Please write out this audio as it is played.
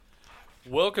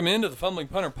Welcome into the Fumbling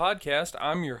Punter Podcast.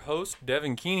 I'm your host,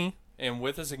 Devin Keeney, and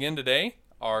with us again today,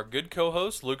 our good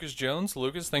co-host, Lucas Jones.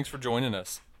 Lucas, thanks for joining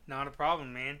us. Not a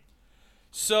problem, man.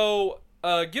 So,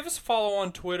 give us a follow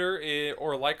on Twitter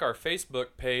or like our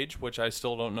Facebook page, which I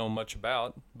still don't know much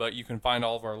about, but you can find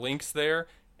all of our links there,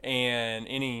 and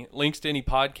any links to any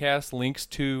podcasts, links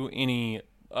to any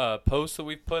posts that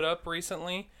we've put up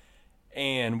recently,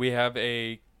 and we have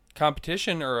a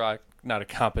competition, or not a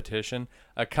competition,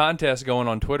 a contest going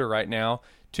on Twitter right now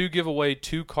to give away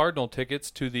 2 Cardinal tickets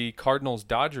to the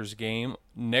Cardinals-Dodgers game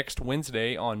next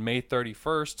Wednesday on May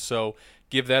 31st. So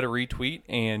give that a retweet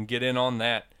and get in on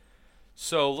that.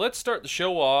 So let's start the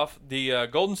show off. The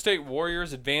Golden State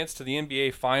Warriors advanced to the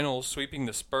NBA Finals, sweeping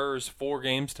the Spurs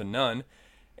 4-0,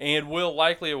 and will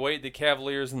likely await the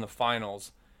Cavaliers in the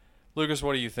finals. Lucas,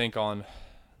 what do you think on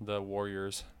the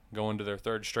Warriors going to their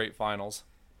 3rd straight finals?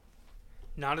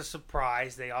 Not a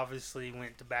surprise. They obviously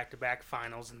went to back-to-back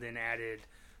finals and then added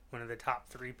one of the top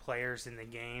 3 players in the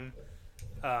game.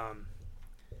 The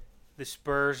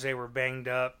Spurs, they were banged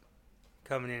up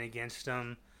coming in against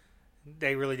them.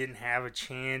 They really didn't have a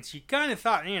chance. You kind of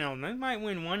thought, they might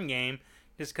win one game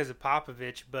just because of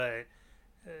Popovich, but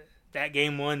that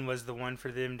game 1 was the one for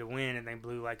them to win, and they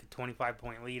blew like a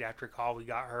 25-point lead after Kawhi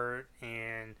got hurt.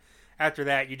 And after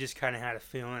that, you just kind of had a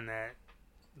feeling that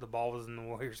the ball was in the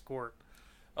Warriors' court.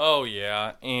 Oh,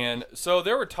 yeah. And so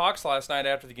there were talks last night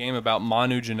after the game about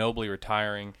Manu Ginobili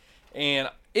retiring. And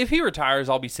if he retires,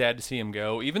 I'll be sad to see him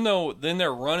go. Even though then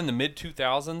their run in the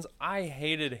mid-2000s, I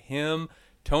hated him,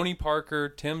 Tony Parker,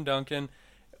 Tim Duncan,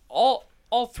 all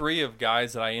 3 of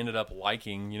guys that I ended up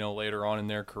liking, later on in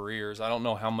their careers. I don't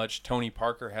know how much Tony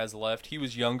Parker has left. He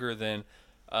was younger than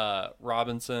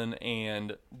Robinson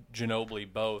and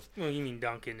Ginobili both. Well, you mean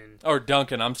Duncan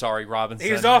I'm sorry, Robinson.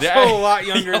 He was also a lot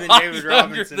younger than David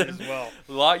Robinson as well.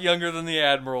 A lot younger than the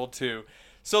Admiral, too.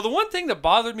 So the one thing that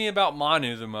bothered me about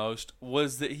Manu the most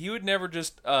was that he would never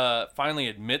just finally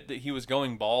admit that he was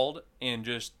going bald and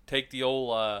just take the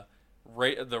old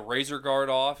the razor guard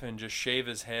off and just shave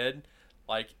his head.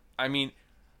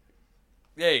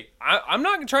 Hey, I'm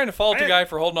not trying to fault the guy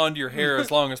for holding on to your hair as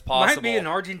long as possible. Might be an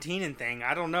Argentinian thing.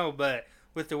 I don't know, but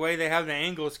with the way they have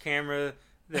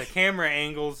the camera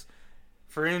angles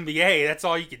for NBA, that's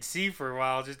all you could see for a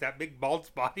while, just that big bald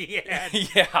spot he had.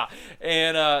 Yeah,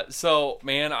 and so,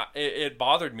 man, it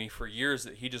bothered me for years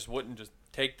that he just wouldn't just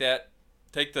take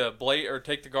the blade or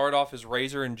take the guard off his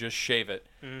razor and just shave it.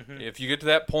 Mm-hmm. If you get to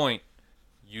that point,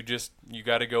 you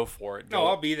got to go for it. No,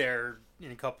 I'll be there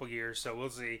in a couple years, so we'll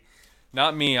see.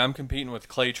 Not me. I'm competing with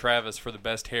Clay Travis for the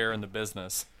best hair in the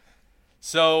business.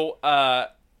 So, I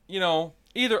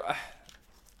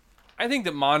think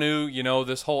that Manu,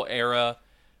 this whole era,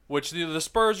 which the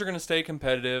Spurs are going to stay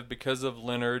competitive because of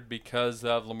Leonard, because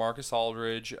of LaMarcus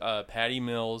Aldridge, Patty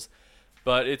Mills,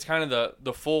 but it's kind of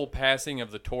the full passing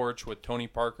of the torch with Tony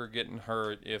Parker getting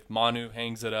hurt. If Manu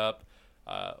hangs it up,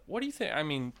 what do you think? I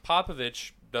mean,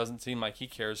 Popovich doesn't seem like he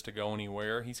cares to go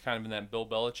anywhere. He's kind of in that Bill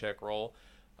Belichick role.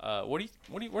 What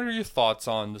are your thoughts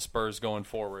on the Spurs going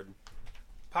forward?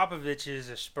 Popovich is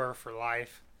a Spur for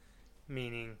life,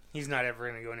 meaning he's not ever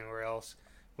going to go anywhere else.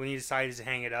 When he decides to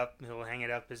hang it up, he'll hang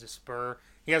it up as a Spur.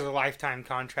 He has a lifetime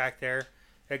contract there.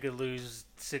 They could lose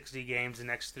 60 games the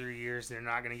next 3 years. They're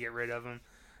not going to get rid of him.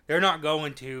 They're not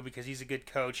going to because he's a good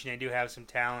coach and they do have some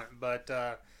talent. But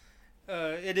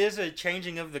it is a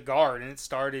changing of the guard, and it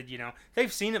started,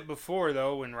 they've seen it before,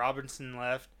 though, when Robinson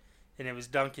left. And it was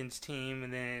Duncan's team,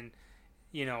 and then,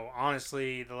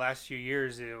 honestly, the last few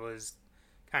years it was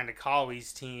kind of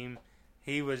Kawhi's team.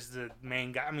 He was the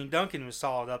main guy. I mean, Duncan was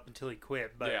solid up until he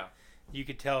quit, but you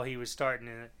could tell he was starting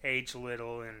to age a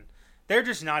little, and they're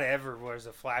just not ever was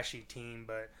a flashy team,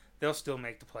 but they'll still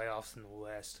make the playoffs in the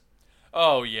West.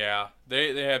 Oh, yeah.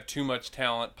 They have too much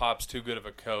talent. Pop's too good of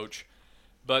a coach.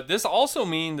 But this also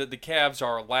means that the Cavs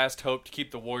are our last hope to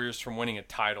keep the Warriors from winning a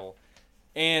title.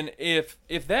 And if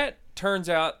that turns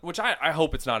out, which I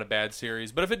hope it's not a bad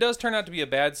series, but if it does turn out to be a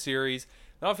bad series,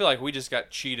 then I feel like we just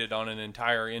got cheated on an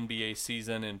entire NBA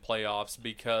season and playoffs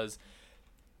because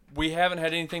we haven't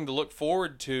had anything to look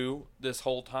forward to this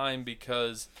whole time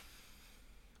because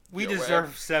we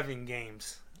deserve 7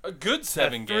 games. A good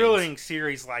 7 games. A thrilling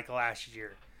series like last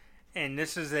year. And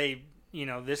this is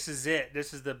this is it.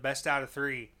 This is the best out of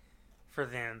 3 for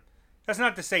them. That's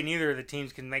not to say neither of the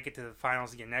teams can make it to the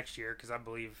finals again next year, because I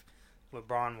believe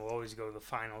LeBron will always go to the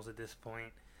finals at this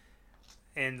point.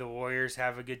 And the Warriors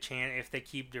have a good chance if they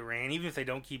keep Durant. Even if they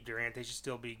don't keep Durant, they should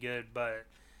still be good. But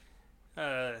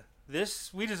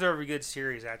we deserve a good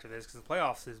series after this, because the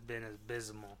playoffs has been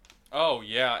abysmal. Oh,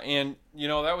 yeah. And,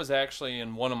 that was actually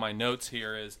in one of my notes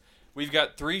here is We've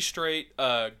got 3 straight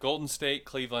Golden State,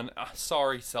 Cleveland.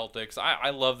 Sorry, Celtics. I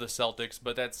love the Celtics,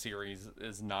 but that series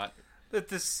is not. But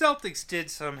the Celtics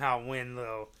did somehow win,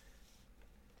 though.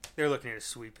 They're looking at a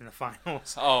sweep in the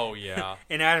finals. Oh, yeah.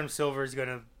 And Adam Silver is going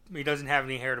to... He doesn't have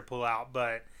any hair to pull out,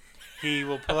 but he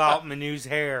will pull out Manu's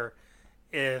hair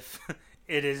if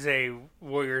it is a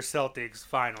Warriors-Celtics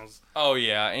finals. Oh,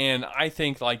 yeah. And I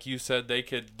think, like you said,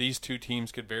 these two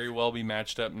teams could very well be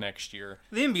matched up next year.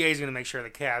 The NBA is going to make sure the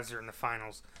Cavs are in the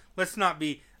finals. Let's not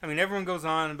be... I mean, everyone goes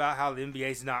on about how the NBA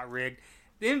is not rigged.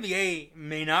 The NBA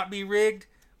may not be rigged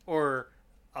or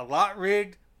a lot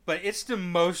rigged, but it's the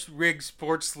most rigged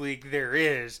sports league there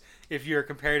is if you're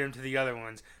comparing them to the other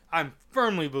ones. I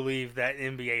firmly believe that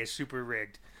NBA is super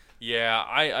rigged. Yeah,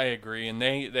 I agree. And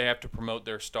they have to promote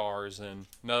their stars. And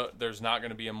no, there's not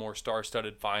going to be a more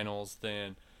star-studded finals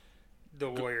than the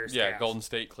Warriors. Yeah, Cavs. Golden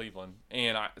State, Cleveland.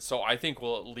 And so I think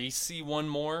we'll at least see one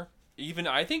more.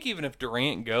 I think even if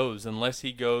Durant goes, unless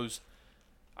he goes,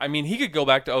 I mean, he could go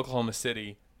back to Oklahoma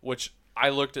City, which I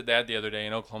looked at that the other day,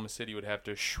 and Oklahoma City would have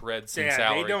to shred some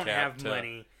salary cap. They don't have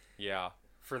money. Yeah.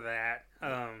 For that.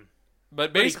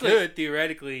 But basically, he could.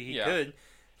 Theoretically, he could.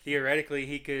 Theoretically,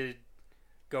 he could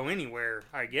go anywhere,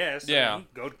 I guess. Yeah. I mean, he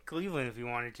could go to Cleveland if he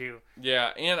wanted to.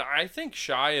 Yeah, and I think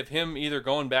shy of him either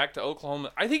going back to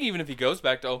Oklahoma, I think even if he goes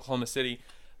back to Oklahoma City,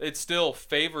 it's still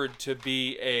favored to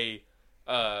be a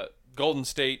Golden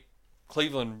State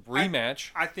Cleveland rematch.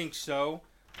 I think so.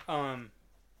 You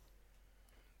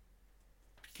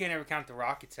can't ever count the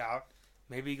Rockets out.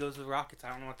 Maybe he goes to the Rockets. I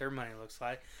don't know what their money looks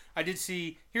like. I did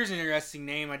see, here's an interesting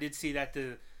name. I did see that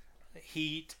the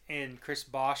Heat and Chris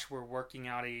Bosh were working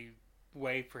out a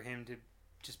way for him to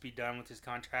just be done with his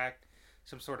contract.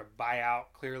 Some sort of buyout.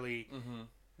 Clearly,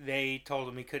 they told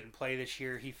him he couldn't play this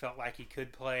year. He felt like he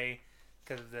could play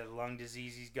because of the lung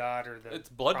disease he's got or the it's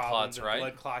blood clots, right?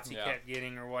 Blood clots he kept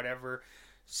getting or whatever.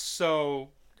 So,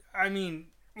 I mean,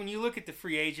 when you look at the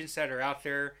free agents that are out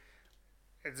there,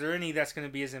 is there any that's going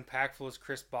to be as impactful as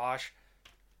Chris Bosh?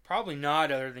 Probably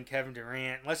not, other than Kevin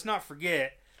Durant. Let's not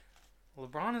forget,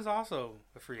 LeBron is also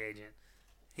a free agent.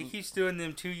 He keeps doing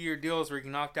them 2-year deals where he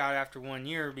can opt out after 1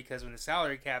 year because when the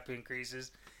salary cap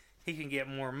increases, he can get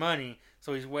more money.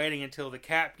 So he's waiting until the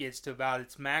cap gets to about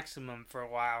its maximum for a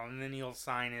while, and then he'll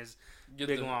sign his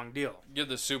long deal. Get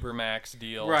the Supermax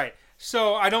deal. Right.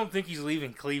 So I don't think he's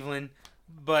leaving Cleveland,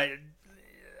 but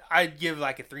I'd give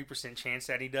like a 3% chance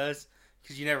that he does.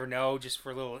 Because you never know, just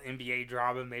for a little NBA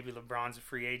drama, maybe LeBron's a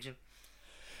free agent.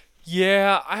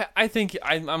 Yeah, I think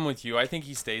I'm with you. I think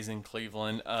he stays in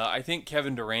Cleveland. I think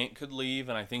Kevin Durant could leave,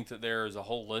 and I think that there is a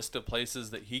whole list of places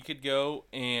that he could go.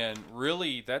 And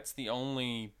really, that's the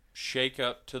only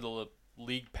shakeup to the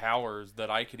league powers that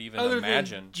I could even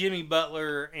imagine. Than Jimmy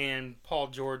Butler and Paul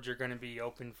George are going to be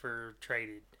open to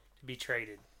be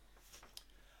traded.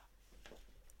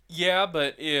 Yeah,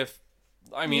 but if...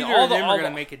 I mean, all of them are going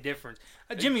to make a difference.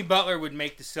 Jimmy Butler would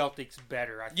make the Celtics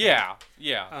better, I think.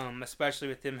 Yeah. Especially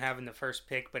with them having the first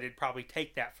pick, but it'd probably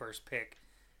take that first pick.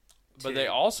 But they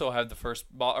also have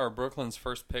Brooklyn's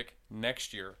first pick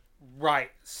next year. Right.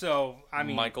 So, I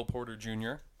mean... Michael Porter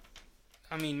Jr.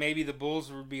 I mean, maybe the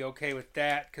Bulls would be okay with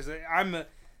that, because I'm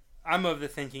of the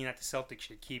thinking that the Celtics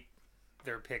should keep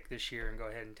their pick this year and go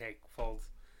ahead and take Fultz,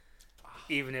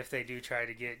 even if they do try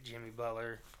to get Jimmy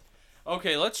Butler.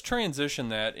 Okay, let's transition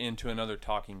that into another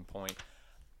talking point.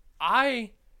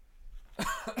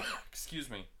 Excuse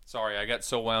me. Sorry, I got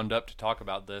so wound up to talk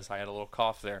about this. I had a little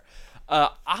cough there.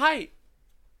 I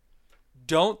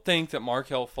don't think that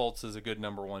Markelle Fultz is a good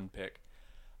number 1 pick.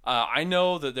 I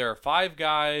know that there are 5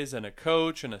 guys and a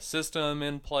coach and a system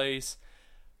in place,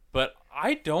 but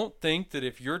I don't think that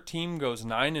if your team goes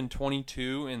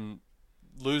 9-22 and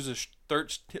loses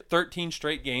 13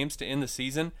 straight games to end the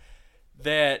season,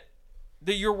 that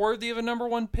you're worthy of a number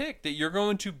 1 pick, that you're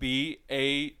going to be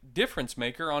a difference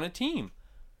maker on a team.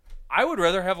 I would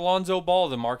rather have Lonzo Ball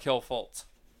than Markelle Fultz.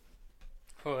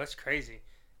 Oh, that's crazy.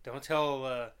 Don't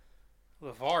tell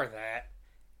LeVar that.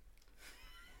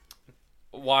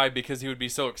 Why? Because he would be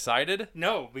so excited?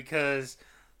 No, because...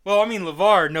 Well, I mean,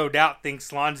 LeVar no doubt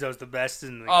thinks Lonzo's the best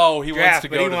in the draft. Wants to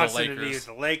go to the Lakers. But he wants him to be with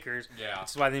the Lakers. Yeah.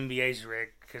 That's why the NBA's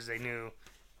rigged, because they knew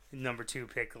the number 2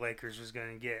 pick the Lakers was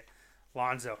going to get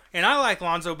Lonzo. And I like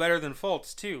Lonzo better than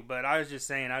Fultz, too. But I was just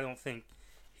saying, I don't think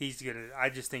he's going to... I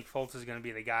just think Fultz is going to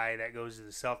be the guy that goes to the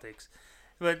Celtics.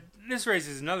 But this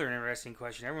raises another interesting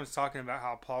question. Everyone's talking about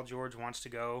how Paul George wants to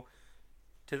go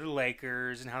to the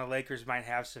Lakers and how the Lakers might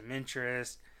have some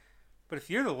interest. But if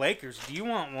you're the Lakers, do you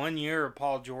want 1 year of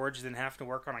Paul George then have to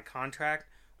work on a contract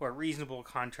or a reasonable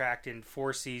contract in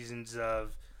 4 seasons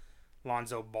of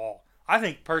Lonzo Ball? I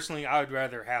think, personally, I would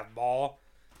rather have Ball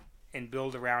and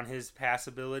build around his pass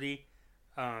ability.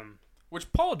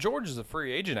 Which Paul George is a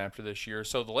free agent after this year,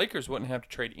 so the Lakers wouldn't have to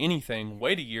trade anything,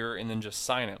 wait a year, and then just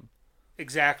sign him.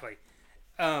 Exactly.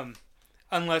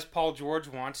 Unless Paul George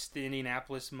wants the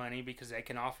Indianapolis money because they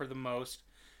can offer the most.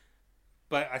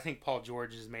 But I think Paul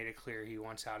George has made it clear he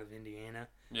wants out of Indiana.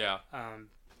 Yeah.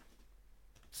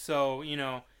 So,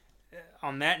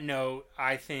 on that note,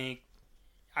 I think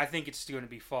it's going to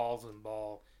be Falls and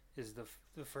Ball is the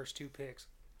first 2 picks.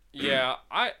 Yeah,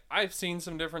 I've seen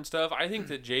some different stuff. I think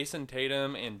that Jason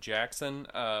Tatum and Jackson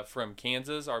from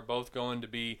Kansas are both going to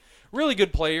be really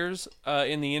good players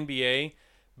in the NBA.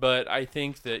 But I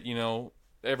think that,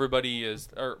 everybody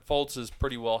Fultz is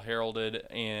pretty well heralded,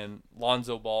 and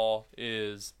Lonzo Ball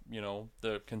is,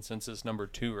 the consensus number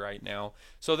 2 right now.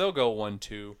 So they'll go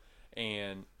 1-2,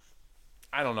 and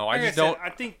I don't know. I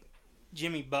think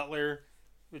Jimmy Butler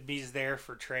would be there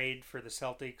for trade for the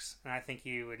Celtics, and I think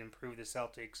he would improve the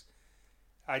Celtics.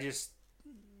 I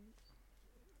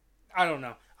don't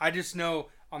know. I just know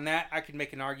on that I could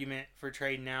make an argument for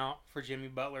trade now for Jimmy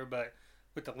Butler, but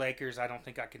with the Lakers, I don't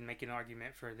think I can make an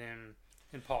argument for them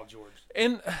and Paul George.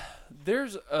 And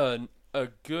there's a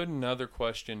good another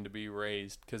question to be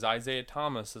raised, because Isaiah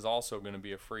Thomas is also going to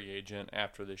be a free agent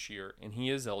after this year, and he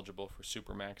is eligible for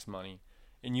Supermax money.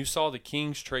 And you saw the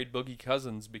Kings trade Boogie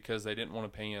Cousins because they didn't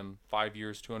want to pay him 5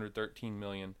 years, $213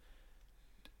 million.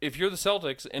 If you're the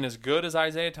Celtics, and as good as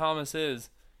Isaiah Thomas is,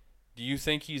 do you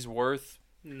think he's worth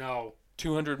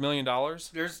 $200 million?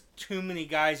 There's too many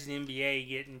guys in the NBA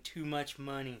getting too much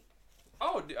money.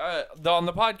 Oh, on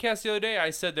the podcast the other day, I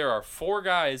said there are 4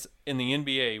 guys in the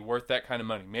NBA worth that kind of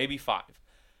money, maybe 5.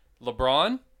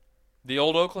 LeBron, the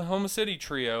old Oklahoma City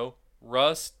trio,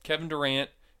 Russ, Kevin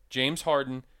Durant, James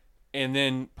Harden, and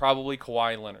then probably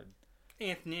Kawhi Leonard.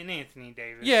 Anthony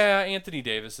Davis. Yeah, Anthony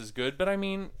Davis is good, but I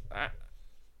mean,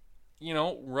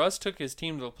 Russ took his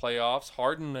team to the playoffs.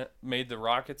 Harden made the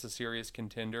Rockets a serious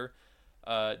contender.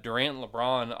 Durant and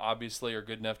LeBron obviously are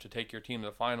good enough to take your team to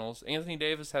the finals. Anthony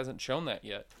Davis hasn't shown that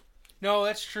yet. No,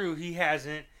 that's true. He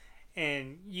hasn't,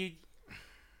 and he's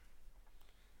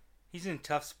in a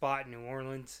tough spot in New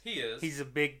Orleans. He is. He's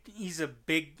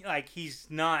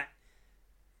not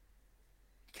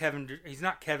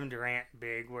Kevin Durant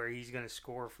big, where he's going to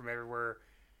score from everywhere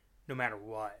no matter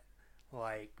what.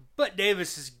 But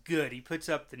Davis is good. He puts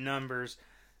up the numbers.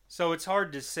 So it's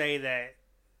hard to say that.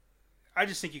 I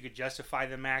just think you could justify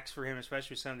the max for him,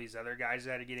 especially with some of these other guys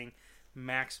that are getting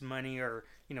max money, or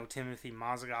Timothy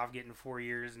Mozgov getting 4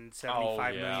 years and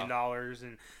 $75 million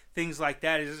and things like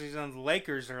that. The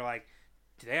Lakers are like,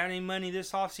 do they have any money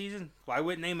this offseason? Why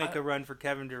wouldn't they make a run for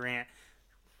Kevin Durant?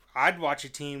 I'd watch a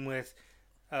team with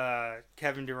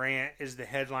Kevin Durant as the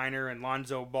headliner and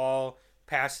Lonzo Ball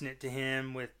passing it to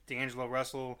him with D'Angelo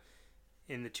Russell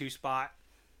in the 2 spot.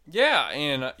 Yeah,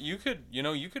 and you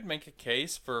could make a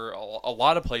case for a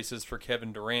lot of places for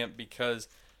Kevin Durant, because,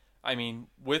 I mean,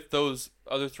 with those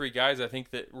other 3 guys, I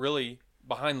think that really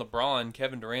behind LeBron,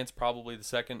 Kevin Durant's probably the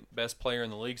second best player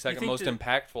in the league, second most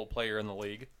impactful player in the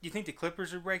league. Do you think the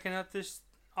Clippers are breaking up this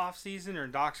offseason, or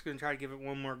Doc's going to try to give it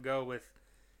one more go with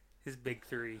his big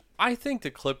 3? I think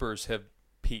the Clippers have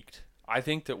peaked. I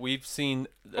think that we've seen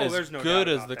as no good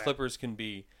as the that. Clippers can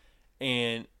be.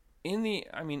 And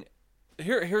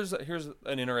here's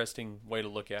an interesting way to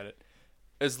look at it.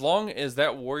 As long as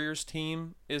that Warriors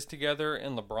team is together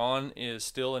and LeBron is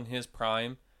still in his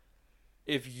prime,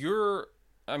 if you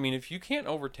can't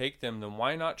overtake them, then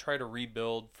why not try to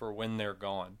rebuild for when they're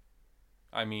gone?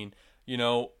 I mean,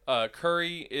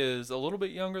 Curry is a little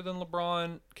bit younger than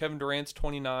LeBron. Kevin Durant's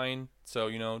 29,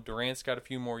 so Durant's got a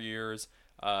few more years.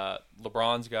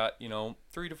 LeBron's got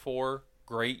 3 to 4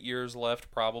 great years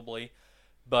left probably,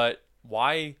 but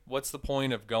why? What's the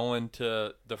point of going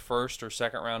to the first or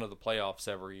second round of the playoffs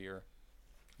every year?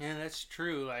 Yeah, that's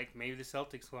true. Maybe the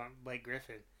Celtics want Blake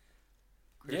Griffin.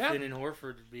 And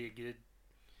Horford would be a good.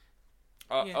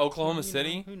 Oklahoma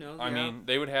City. Who knows? I mean,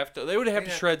 they would have to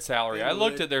shred salary. I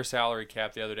looked at their salary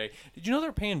cap the other day. Did you know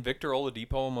they're paying Victor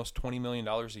Oladipo almost $20 million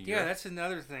a year? Yeah, that's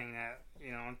another thing that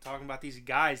I'm talking about, these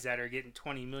guys that are getting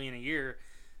 $20 million a year.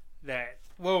 That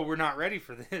we're not ready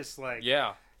for this.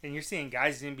 Yeah. And you're seeing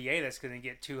guys in the NBA that's going to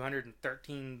get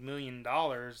 $213 million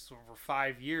over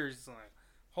 5 years.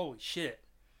 Holy shit.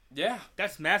 Yeah.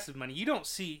 That's massive money. You don't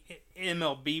see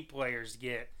MLB players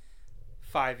get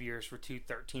 5 years for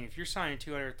 $213. If you're signing a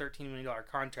 $213 million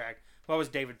contract, what was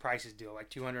David Price's deal?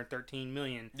 $213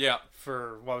 million. Yeah.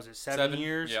 For, what was it, 7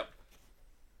 years? Yep.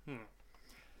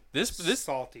 This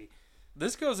salty.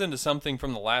 This goes into something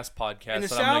from the last podcast. And the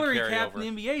salary cap in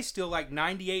the NBA is still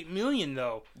 $98 million,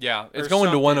 though. Yeah, it's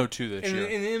going to 102 this year.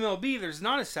 In the MLB, there's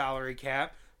not a salary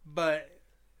cap, But,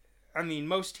 I mean,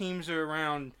 most teams are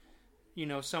around,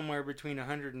 somewhere between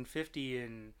 150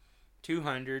 and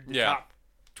 200. The top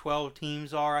 12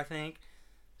 teams are, I think.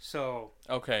 So.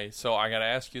 Okay, so I got to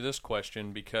ask you this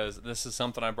question because this is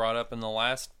something I brought up in the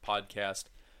last podcast.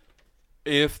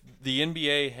 If the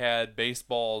NBA had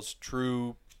baseball's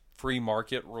true free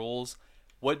market rules,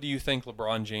 what do you think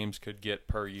LeBron James could get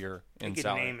per year in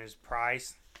salary? He could name his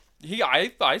price.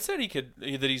 I said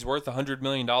that he's worth $100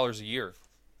 million a year.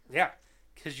 Yeah,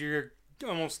 because you're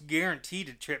almost guaranteed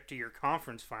a trip to your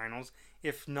conference finals,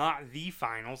 if not the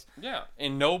finals. Yeah,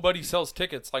 and nobody sells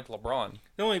tickets like LeBron.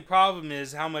 The only problem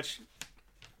is how much.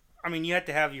 I mean, you have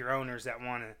to have your owners that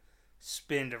want to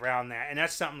spend around that, and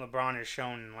that's something LeBron has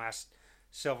shown in the last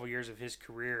several years of his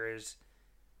career is,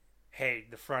 hey,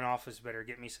 the front office better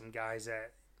get me some guys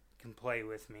that can play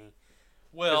with me.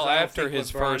 Well, after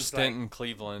his first stint in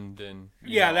Cleveland, and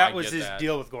that was his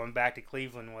deal with going back to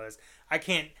Cleveland was I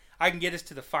can get us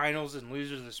to the finals and lose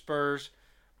to the Spurs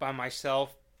by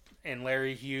myself and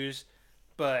Larry Hughes,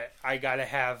 but I got to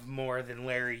have more than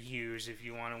Larry Hughes if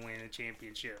you want to win a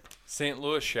championship. St.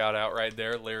 Louis shout out right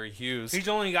there, Larry Hughes. He's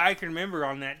the only guy I can remember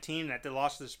on that team that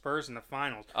lost to the Spurs in the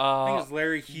finals. I think it was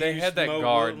Larry Hughes. They had that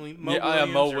guard.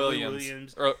 Mo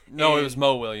Williams. It was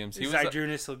Mo Williams. He was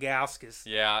Zydrunas Ilgauskas.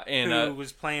 Yeah. Who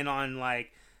was playing on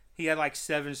he had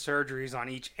 7 surgeries on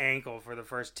each ankle for the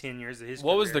first 10 years of his career.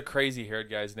 What was the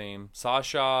crazy-haired guy's name?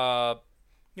 Sasha...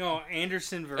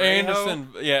 Anderson Varejao.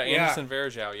 Anderson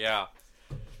Varejao, yeah.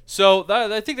 So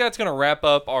I think that's going to wrap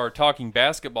up our talking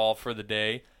basketball for the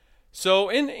day. So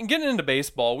in getting into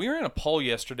baseball, we were in a poll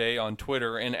yesterday on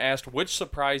Twitter and asked which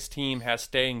surprise team has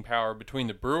staying power between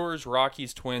the Brewers,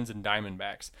 Rockies, Twins, and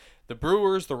Diamondbacks. The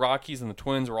Brewers, the Rockies, and the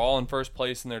Twins were all in first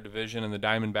place in their division, and the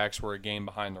Diamondbacks were a game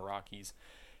behind the Rockies.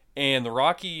 And the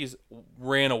Rockies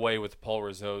ran away with the poll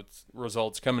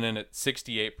results coming in at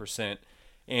 68%.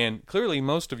 And clearly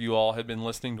most of you all have been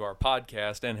listening to our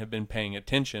podcast and have been paying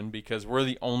attention because we're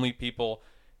the only people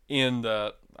in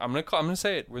the I'm gonna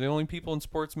say it, we're the only people in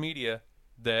sports media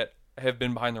that have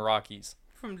been behind the Rockies.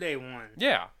 From day one.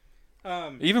 Yeah.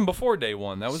 Even before day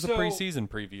one. That was a preseason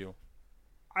preview.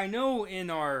 I know in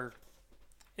our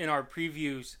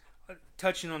previews,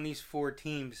 touching on these 4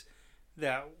 teams,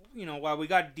 that while we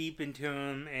got deep into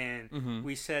them and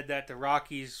we said that the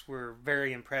Rockies were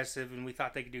very impressive and we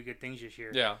thought they could do good things this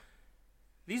year. Yeah.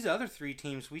 These other 3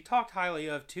 teams we talked highly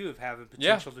of too, of having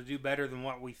potential to do better than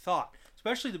what we thought,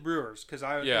 especially the Brewers, because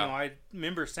I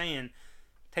remember saying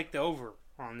take the over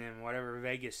on them, whatever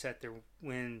Vegas set their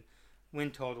win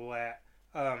total at.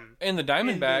 And the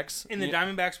Diamondbacks. In the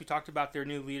Diamondbacks, we talked about their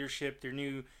new leadership, their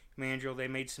new manager. They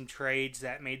made some trades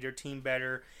that made their team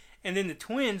better. And then the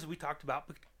Twins, we talked about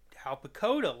how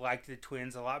Pacoda liked the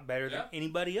Twins a lot better than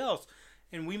anybody else.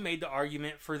 And we made the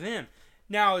argument for them.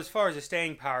 Now, as far as the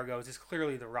staying power goes, it's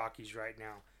clearly the Rockies right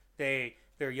now.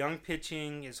 Their young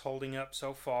pitching is holding up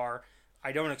so far.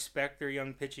 I don't expect their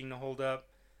young pitching to hold up,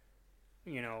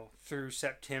 through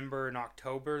September and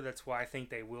October. That's why I think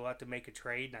they will have to make a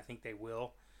trade, and I think they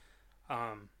will.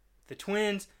 The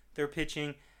Twins, their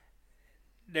pitching,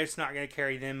 that's not going to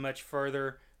carry them much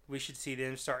further. We should see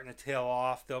them starting to tail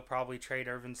off. They'll probably trade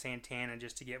Irvin Santana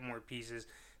just to get more pieces.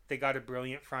 They got a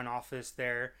brilliant front office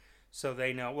there, so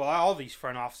they know. Well, all these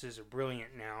front offices are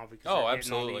brilliant now because they're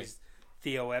getting all these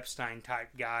Theo Epstein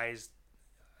type guys,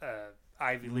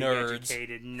 Ivy League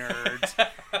educated nerds,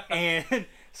 and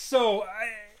so.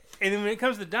 And then when it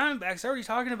comes to the Diamondbacks, they're already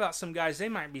talking about some guys they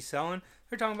might be selling.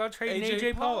 They're talking about trading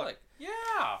AJ Pollock.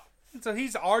 Yeah. So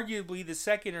he's arguably the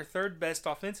second or third best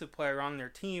offensive player on their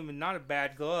team and not a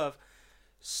bad glove.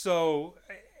 So,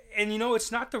 and it's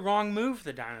not the wrong move for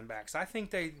the Diamondbacks. I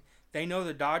think they know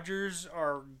the Dodgers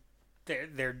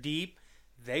they're deep.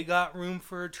 They got room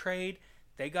for a trade.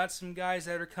 They got some guys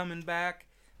that are coming back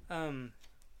to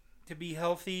be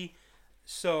healthy.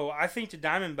 So I think the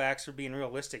Diamondbacks are being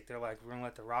realistic. They're like, we're going to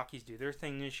let the Rockies do their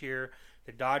thing this year.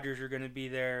 The Dodgers are going to be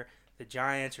there. The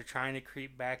Giants are trying to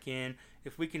creep back in.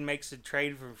 If we can make some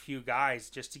trade for a few guys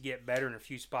just to get better in a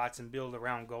few spots and build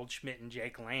around Goldschmidt and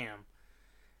Jake Lamb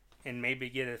and maybe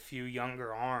get a few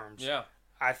younger arms. Yeah.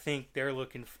 I think they're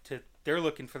looking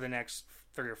for the next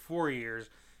 3 or 4 years,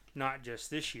 not just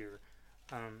this year.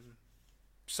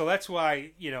 So that's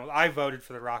why, I voted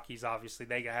for the Rockies, obviously.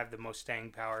 They have the most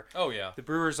staying power. Oh, yeah. The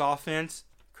Brewers' offense,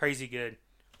 crazy good.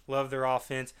 Love their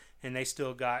offense. And they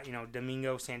still got,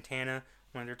 Domingo Santana,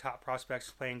 one of their top prospects,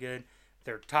 is playing good.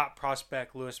 Their top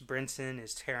prospect, Lewis Brinson,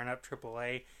 is tearing up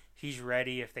AAA. He's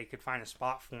ready if they could find a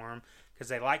spot for him because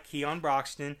they like Keon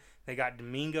Broxton. They got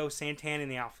Domingo Santana in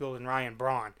the outfield and Ryan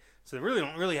Braun. So they really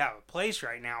don't have a place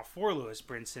right now for Lewis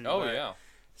Brinson. Oh, yeah.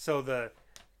 So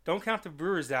don't count the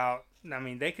Brewers out. I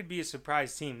mean, they could be a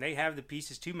surprise team. They have the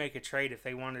pieces to make a trade if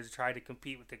they wanted to try to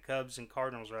compete with the Cubs and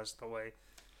Cardinals the rest of the way.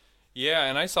 Yeah,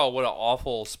 and I saw what an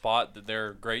awful spot that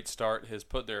their great start has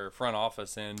put their front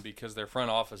office in, because their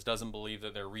front office doesn't believe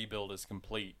that their rebuild is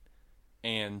complete.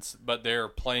 But they're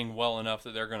playing well enough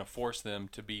that they're going to force them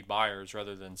to be buyers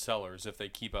rather than sellers if they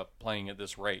keep up playing at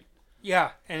this rate.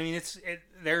 Yeah, I mean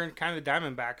they're in kind of the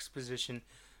Diamondbacks position.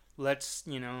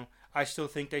 I still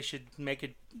think they should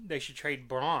They should trade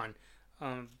Braun.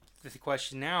 The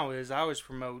question now is, I was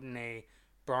promoting a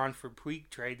Braun for Puig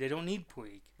trade. They don't need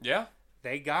Puig. Yeah,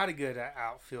 they got a good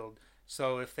outfield.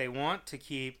 So if they want to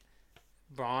keep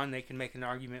Braun, they can make an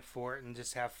argument for it and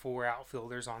just have 4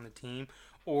 outfielders on the team,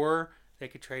 or they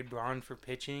could trade Braun for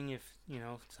pitching if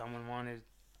someone wanted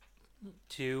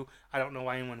to. I don't know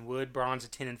why anyone would. Braun's a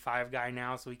 10-5 guy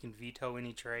now, so he can veto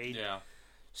any trade. Yeah.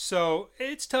 So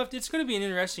it's tough. It's going to be an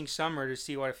interesting summer to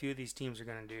see what a few of these teams are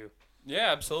going to do.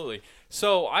 Yeah, absolutely.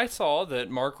 So I saw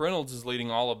that Mark Reynolds is leading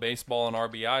all of baseball in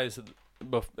RBIs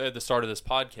at the start of this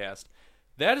podcast.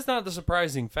 That is not the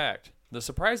surprising fact. The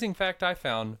surprising fact I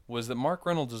found was that Mark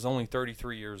Reynolds is only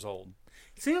 33 years old.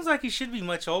 It seems like he should be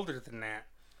much older than that.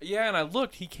 Yeah, and I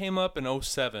looked. He came up in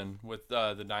 2007 with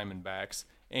the Diamondbacks.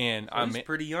 And so he was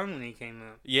pretty young when he came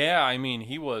up. Yeah, I mean,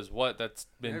 he was, that's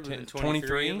been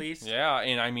 23 at least? Yeah,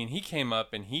 and I mean, he came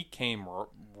up and he came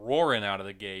roaring out of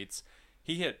the gates.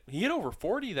 He hit over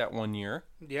 40 that one year.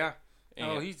 Yeah.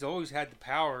 He's always had the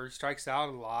power. He strikes out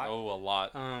a lot. Oh, a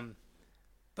lot.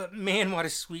 But man, what a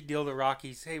sweet deal the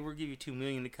Rockies. Hey, we'll give you $2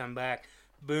 million to come back.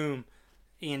 Boom.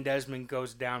 Ian Desmond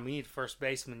goes down. We need first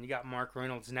baseman. You got Mark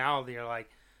Reynolds. Now they're like,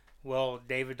 well,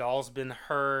 David Dahl's been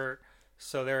hurt,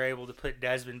 so they're able to put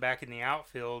Desmond back in the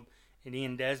outfield. And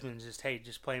Ian Desmond's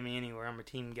just play me anywhere. I'm a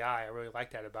team guy. I really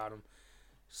like that about him.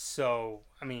 So,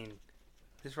 I mean,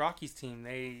 this Rockies team,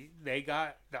 they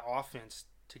got the offense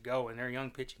to go, and they're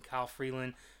young pitching. Kyle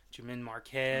Freeland, Jermaine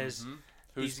Marquez. Mm-hmm.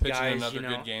 Who's these pitching guys, another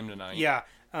good game tonight. Yeah.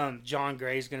 John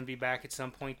Gray's going to be back at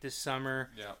some point this summer.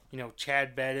 Yeah.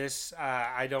 Chad Bettis,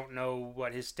 I don't know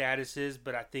what his status is,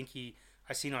 but I think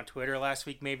I seen on Twitter last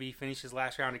week, maybe he finished his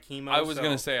last round of chemo. I was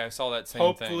going to say, I saw that same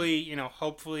thing.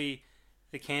 Hopefully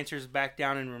the cancer's back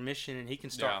down in remission and he can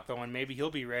start throwing. Maybe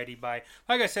he'll be ready by,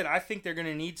 like I said, I think they're going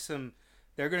to need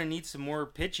some more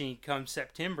pitching come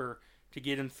September to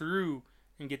get him through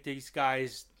and get these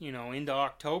guys, into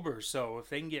October. So if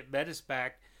they can get Bettis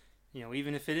back,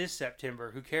 even if it is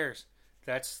September, who cares?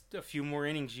 That's a few more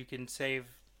innings you can save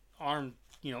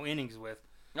innings with.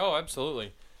 Oh,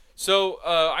 absolutely. So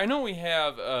I know we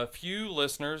have a few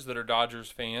listeners that are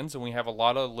Dodgers fans, and we have a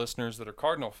lot of listeners that are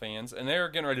Cardinal fans, and they're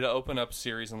getting ready to open up a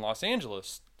series in Los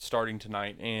Angeles starting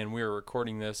tonight, and we're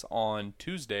recording this on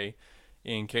Tuesday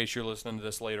in case you're listening to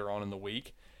this later on in the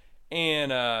week.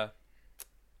 And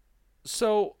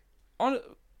so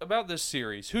about this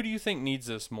series, who do you think needs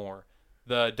this more?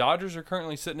 The Dodgers are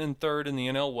currently sitting in third in the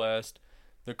NL West.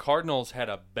 The Cardinals had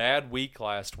a bad week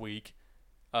last week.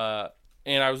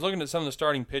 And I was looking at some of the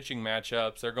starting pitching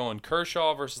matchups. They're going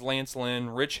Kershaw versus Lance Lynn,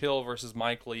 Rich Hill versus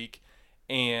Mike Leake,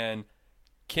 and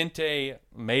Kente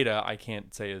Maeda, I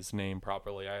can't say his name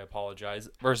properly, I apologize,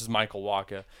 versus Michael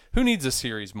Wacha. Who needs this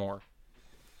series more?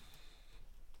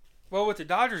 Well, with the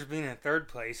Dodgers being in third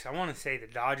place, I want to say the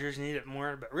Dodgers need it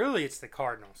more, but really it's the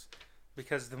Cardinals.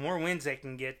 Because the more wins they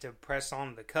can get to press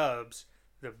on the Cubs,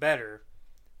 the better.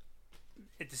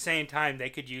 At the same time, they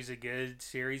could use a good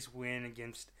series win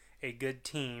against a good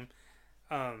team.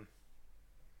 The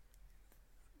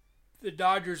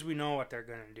Dodgers, we know what they're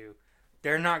going to do.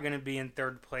 They're not going to be in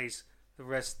third place the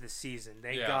rest of the season.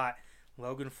 They got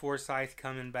Logan Forsythe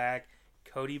coming back.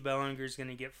 Cody Bellinger's going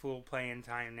to get full playing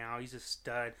time now. He's a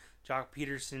stud. Jock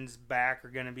Peterson's back,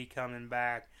 are going to be coming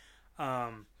back.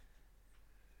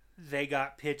 They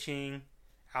got pitching.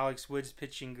 Alex Wood's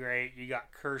pitching great. You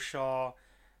got Kershaw.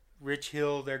 Rich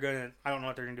Hill, I don't know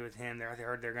what they're going to do with him. I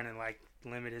heard they're going to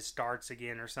limit his starts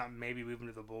again or something. Maybe move him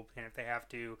to the bullpen if they have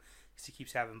to, because he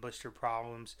keeps having blister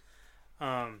problems.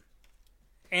 And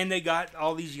they got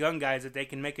all these young guys that they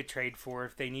can make a trade for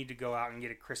if they need to go out and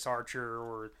get a Chris Archer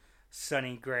or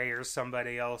Sonny Gray or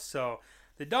somebody else. So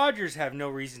the Dodgers have no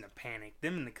reason to panic.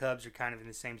 Them and the Cubs are kind of in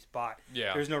the same spot.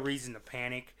 Yeah. There's no reason to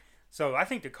panic. So I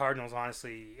think the Cardinals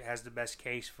honestly has the best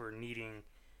case for needing,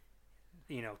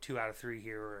 2 out of 3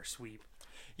 here or a sweep.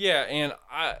 Yeah, and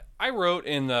I wrote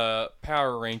in the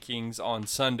power rankings on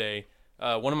Sunday,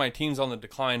 one of my teams on the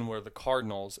decline were the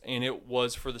Cardinals, and it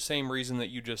was for the same reason that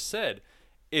you just said.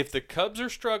 If the Cubs are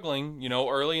struggling,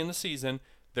 early in the season,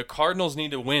 the Cardinals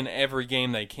need to win every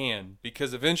game they can,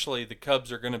 because eventually the Cubs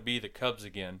are going to be the Cubs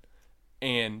again.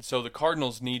 And so the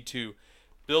Cardinals need to,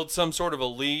 build some sort of a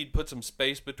lead, put some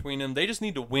space between them. They just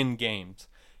need to win games.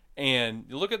 And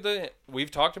you look at we've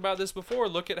talked about this before.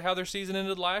 Look at how their season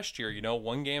ended last year.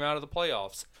 One game out of the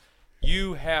playoffs.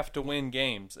 You have to win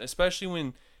games, especially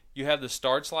when you had the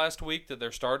starts last week that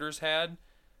their starters had.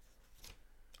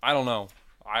 I don't know.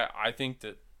 I think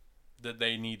that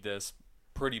they need this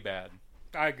pretty bad.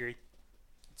 I agree.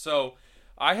 So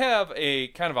I have a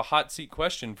kind of a hot seat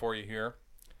question for you here.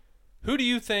 Who do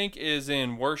you think is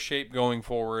in worse shape going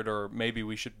forward, or maybe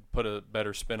we should put a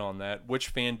better spin on that? Which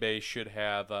fan base should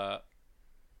have a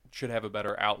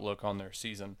better outlook on their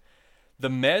season? The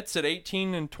Mets at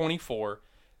 18-24,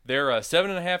 they're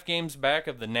 7.5 games back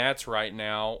of the Nats right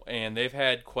now, and they've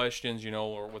had questions,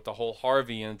 with the whole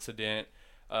Harvey incident,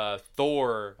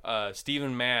 Thor,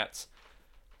 Steven Matz,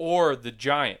 or the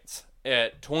Giants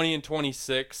at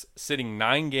 20-26, sitting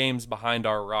 9 games behind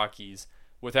our Rockies,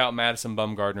 without Madison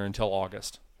Bumgarner until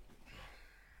August.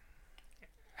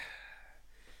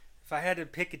 If I had to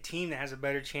pick a team that has a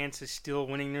better chance of still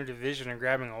winning their division or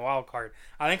grabbing a wild card,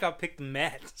 I think I'll pick the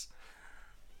Mets.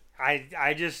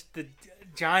 The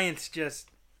Giants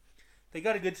they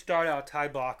got a good start out of tie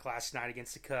block last night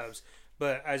against the Cubs,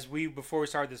 but before we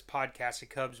started this podcast, the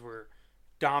Cubs were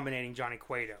dominating Johnny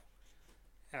Cueto.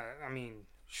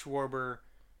 Schwarber,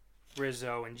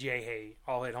 Rizzo, and J-Hay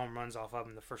all hit home runs off of him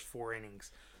in the first 4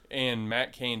 innings. And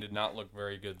Matt Cain did not look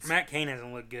very good. Matt Cain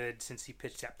hasn't looked good since he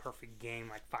pitched that perfect game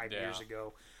like 5 years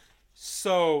ago.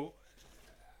 So,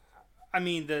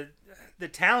 the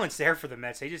talent's there for the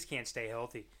Mets. They just can't stay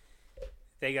healthy.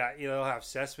 They got, they'll have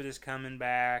Cespedes coming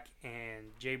back,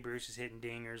 and Jay Bruce is hitting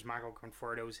dingers. Michael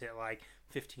Conforto's hit like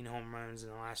 15 home runs in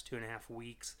the last 2.5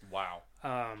 weeks. Wow.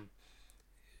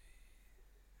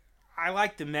 I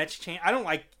like the Mets' chance. I don't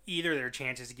like either of their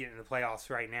chances to get into the playoffs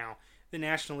right now. The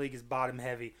National League is bottom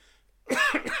heavy.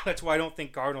 That's why I don't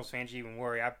think Cardinals fans should even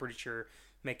worry. I'm pretty sure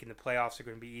making the playoffs are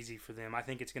going to be easy for them. I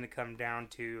think it's going to come down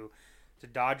to the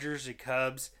Dodgers, the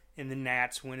Cubs, and the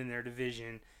Nats winning their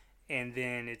division. And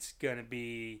then it's going to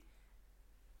be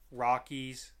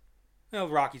Rockies. No,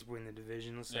 Rockies win the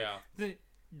division. Let's say the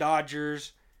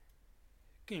Dodgers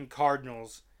and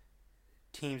Cardinals.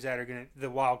 Teams that are the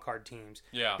wild card teams.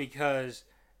 Yeah. Because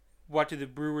what do the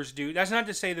Brewers do? That's not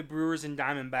to say the Brewers and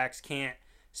Diamondbacks can't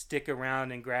stick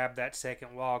around and grab that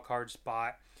second wild card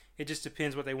spot. It just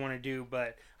depends what they want to do.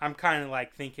 But I'm kind of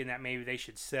like thinking that maybe they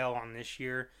should sell on this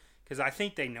year, because I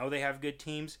think they know they have good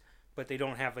teams, but they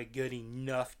don't have a good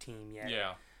enough team yet.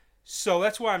 Yeah. So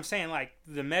that's why I'm saying, like,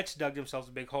 the Mets dug themselves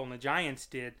a big hole and the Giants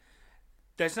did.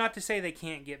 That's not to say they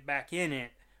can't get back in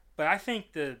it, but I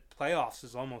think the playoffs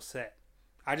is almost set.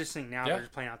 I just think now they're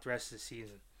just playing out the rest of the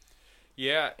season.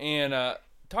 Yeah, and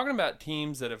talking about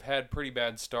teams that have had pretty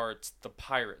bad starts, the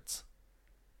Pirates.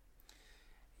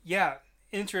 Yeah,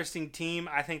 interesting team.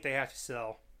 I think they have to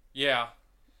sell. Yeah.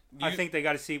 I think they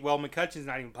got to see. Well, McCutcheon's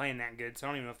not even playing that good, so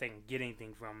I don't even know if they can get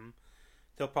anything from him.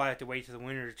 They'll probably have to wait till the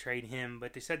winter to trade him.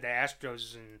 But they said the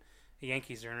Astros and the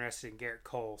Yankees are interested in Garrett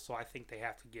Cole, so I think they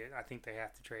have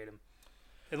to trade him,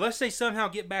 unless they somehow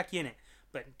get back in it.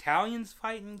 But Italian's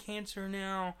fighting cancer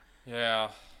now.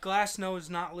 Yeah. Glasnow has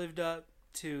not lived up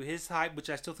to his hype, which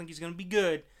I still think he's going to be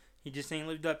good. He just ain't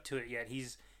lived up to it yet.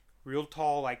 He's real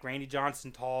tall, like Randy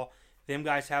Johnson tall. Them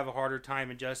guys have a harder time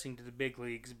adjusting to the big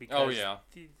leagues because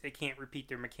they can't repeat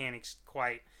their mechanics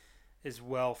quite as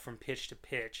well from pitch to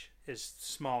pitch as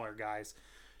smaller guys.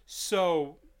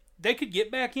 So they could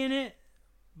get back in it,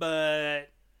 but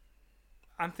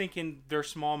I'm thinking they're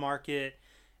small market.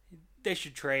 They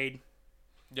should trade.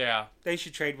 Yeah. They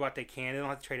should trade what they can. They don't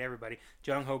have to trade everybody.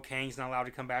 Jung Ho Kang's not allowed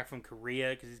to come back from Korea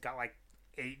because he's got like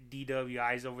 8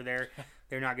 DWIs over there.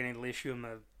 They're not going to issue him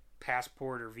a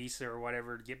passport or visa or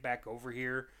whatever to get back over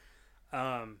here.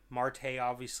 Marte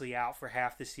obviously out for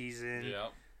half the season. Yeah.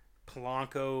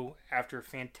 Polanco, after a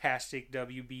fantastic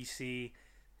WBC,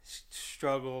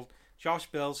 struggled. Josh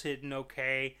Bell's hitting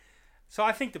okay. So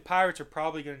I think the Pirates are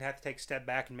probably going to have to take a step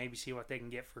back and maybe see what they can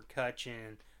get for Kutch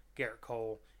and Garrett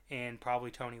Cole. And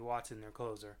probably Tony Watson, their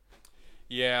closer.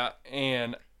 Yeah,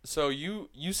 and so you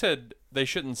said they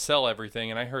shouldn't sell everything,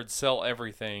 and I heard sell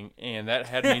everything, and that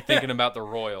had me thinking about the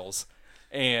Royals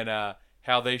and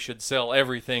how they should sell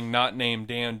everything not named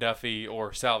Dan Duffy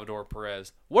or Salvador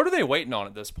Perez. What are they waiting on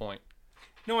at this point?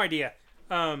 No idea.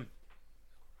 I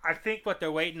think what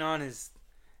they're waiting on is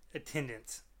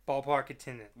attendance, ballpark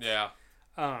attendance. Yeah.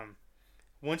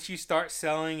 Once you start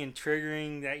selling and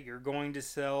triggering that you're going to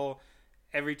sell,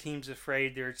 every team's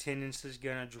afraid their attendance is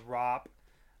going to drop.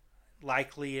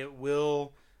 Likely it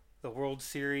will. The World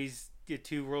Series, the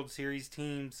 2 World Series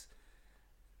teams,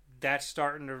 that's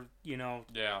starting to,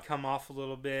 come off a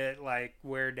little bit, like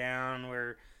wear down,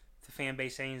 where the fan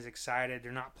base ain't as excited.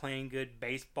 They're not playing good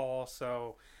baseball.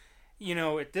 So,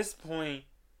 at this point,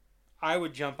 I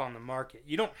would jump on the market.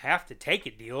 You don't have to take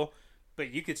a deal,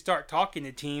 but you could start talking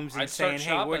to teams and saying,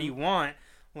 hey, what do you want?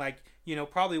 Like,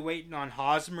 probably waiting on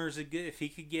Hosmer's a good, if he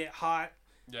could get hot,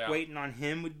 waiting on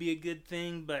him would be a good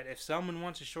thing. But if someone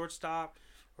wants a shortstop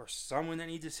or someone that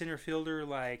needs a center fielder,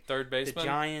 like third baseman, the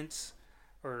Giants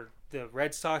or the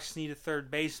Red Sox need a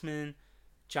third baseman,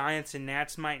 Giants and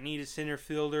Nats might need a center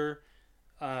fielder.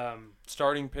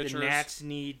 Starting pitchers.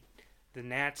 The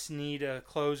Nats need a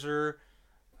closer.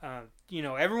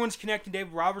 Everyone's connecting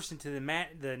David Robertson to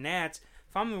the Nats.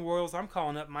 If I'm the Royals, I'm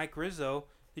calling up Mike Rizzo,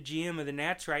 the GM of the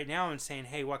Nats right now, and saying,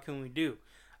 hey, what can we do?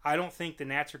 I don't think the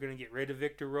Nats are going to get rid of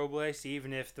Victor Robles,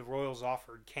 even if the Royals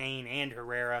offered Kane and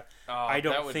Herrera. I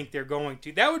don't think they're going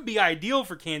to. That would be ideal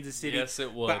for Kansas City. Yes,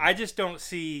 it would. But I just don't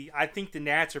see. I think the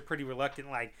Nats are pretty reluctant.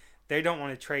 Like, they don't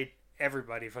want to trade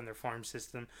everybody from their farm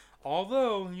system.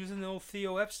 Although, using the old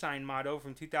Theo Epstein motto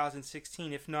from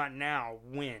 2016, if not now,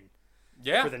 when?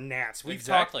 Yeah. For the Nats. We've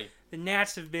exactly. The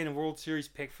Nats have been a World Series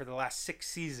pick for the last 6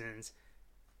 seasons.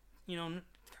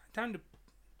 Time to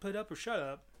put up or shut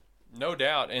up. No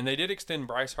doubt. And they did extend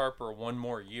Bryce Harper 1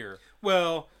 more year.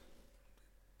 Well,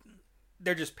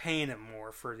 they're just paying him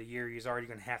more for the year he's already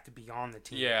going to have to be on the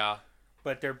team. Yeah.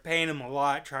 But they're paying him a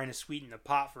lot, trying to sweeten the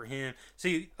pot for him.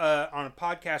 See, on a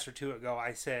podcast or two ago,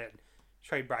 I said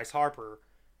trade Bryce Harper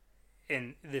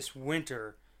in this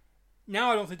winter.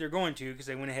 Now I don't think they're going to, because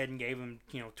they went ahead and gave him,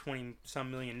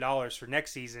 $20-some million for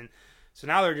next season. So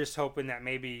now they're just hoping that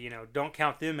maybe, don't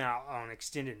count them out on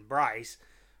extending Bryce,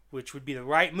 which would be the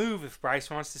right move if Bryce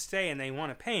wants to stay and they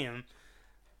want to pay him.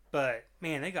 But,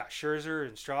 man, they got Scherzer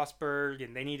and Strasburg,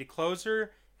 and they need a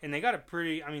closer, and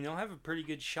they'll have a pretty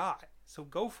good shot. So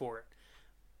go for it.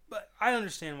 But I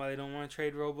understand why they don't want to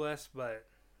trade Robles, but,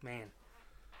 man.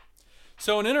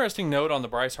 So an interesting note on the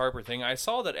Bryce Harper thing, I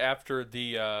saw that after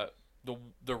the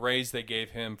raise they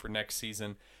gave him for next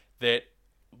season, that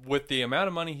with the amount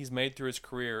of money he's made through his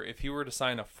career, if he were to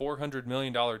sign a $400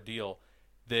 million deal,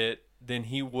 then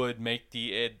he would make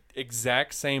the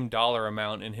exact same dollar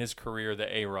amount in his career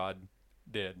that A-Rod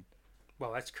did.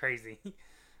 Well, that's crazy.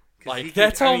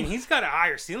 He's got a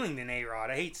higher ceiling than A-Rod.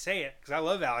 I hate to say it, because I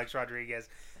love Alex Rodriguez.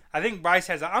 I think Bryce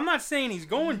has I'm not saying he's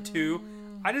going to.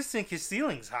 I just think his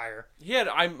ceiling's higher.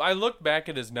 I looked back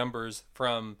at his numbers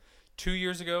from 2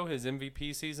 years ago, his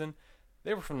MVP season.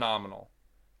 They were phenomenal.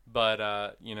 But,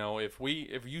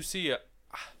 if you see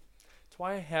that's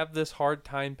why I have this hard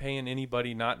time paying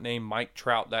anybody not named Mike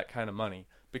Trout that kind of money.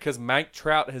 Because Mike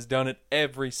Trout has done it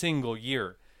every single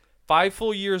year. 5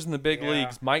 full years in the big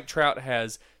leagues, Mike Trout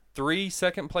has 3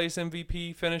 second-place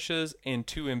MVP finishes and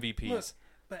 2 MVPs. Look,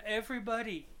 but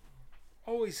everybody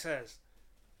always says,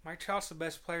 Mike Trout's the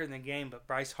best player in the game, but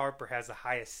Bryce Harper has the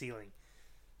highest ceiling.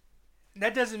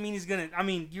 That doesn't mean he's going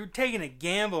to... you're taking a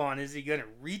gamble on is he going to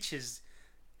reach his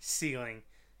ceiling.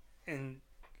 And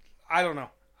I don't know.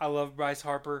 I love Bryce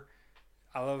Harper.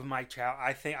 I love Mike Trout.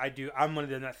 I'm one of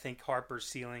them that think Harper's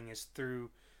ceiling is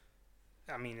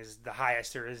is the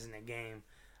highest there is in the game.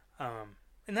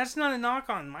 And that's not a knock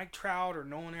on Mike Trout or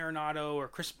Nolan Arenado or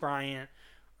Chris Bryant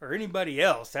or anybody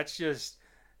else. That's just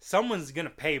someone's going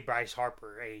to pay Bryce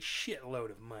Harper a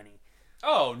shitload of money.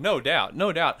 Oh, no doubt.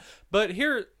 No doubt. But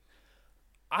here,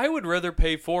 I would rather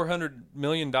pay $400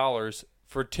 million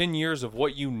for 10 years of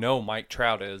what Mike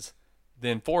Trout is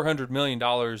than $400 million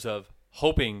of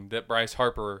hoping that Bryce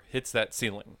Harper hits that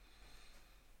ceiling.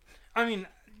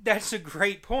 That's a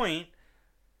great point.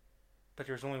 But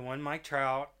there's only one Mike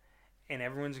Trout, and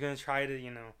everyone's going to try to,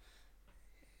 you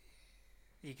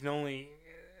can only...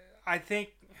 I think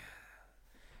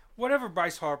whatever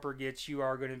Bryce Harper gets, you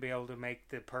are going to be able to make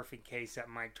the perfect case that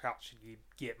Mike Trout should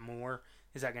get more.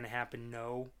 Is that going to happen?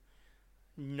 No.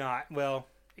 Not. Well,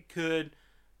 it could.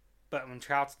 But when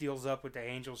Trout's deals up with the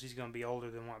Angels, he's going to be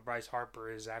older than what Bryce Harper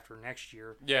is after next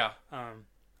year. Yeah.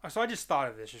 So I just thought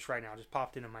of this just right now. Just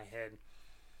popped into my head.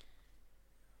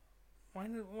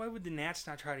 Why would the Nats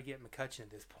not try to get McCutchen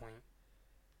at this point?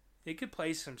 They could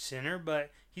play some center,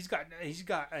 but he's got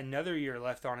another year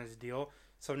left on his deal.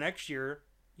 So next year,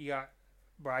 you got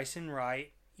Bryson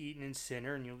Wright, Eaton in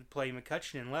center, and you'll play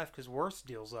McCutchen in left because Worth's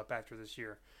deal's up after this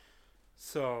year.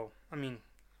 So,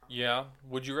 yeah.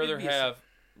 Would you rather have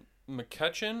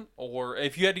McCutchen, or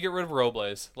if you had to get rid of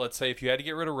Robles, let's say if you had to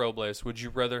get rid of Robles, would you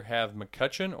rather have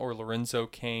McCutchen or Lorenzo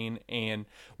Cain, and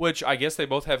which I guess they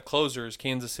both have closers,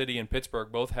 Kansas City and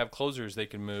Pittsburgh both have closers they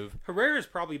can move. Herrera is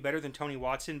probably better than Tony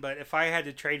Watson, but if I had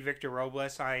to trade Victor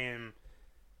Robles, I'm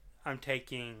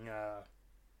taking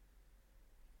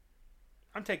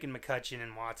McCutchen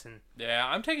and Watson. Yeah,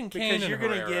 I'm taking Cain because and you're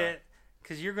Herrera. Gonna get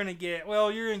because you're going to get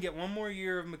one more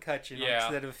year of McCutchen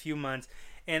instead of a few months.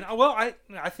 And I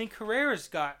think Herrera's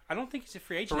got. I don't think he's a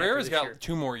free agent. Herrera's got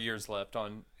 2 more years left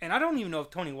on. And I don't even know if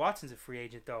Tony Watson's a free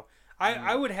agent though.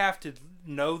 I would have to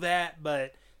know that,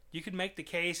 but you could make the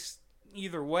case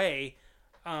either way.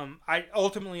 I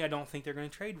don't think they're going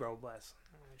to trade Robles.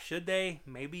 Should they?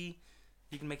 Maybe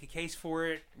you can make a case for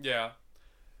it. Yeah.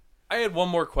 I had one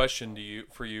more question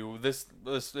for you. This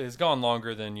has gone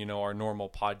longer than our normal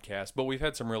podcast, but we've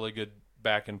had some really good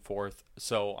back and forth.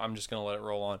 So I'm just going to let it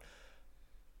roll on.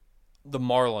 The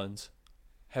Marlins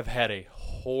have had a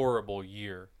horrible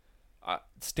year.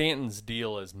 Stanton's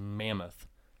deal is mammoth.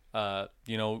 I'm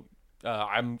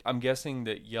guessing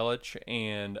that Yelich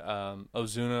and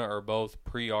Ozuna are both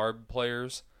pre-arb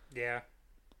players. Yeah.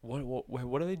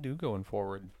 What do they do going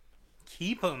forward?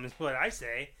 Keep them is what I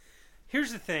say.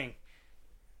 Here's the thing.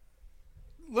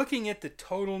 Looking at the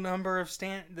total number of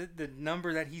the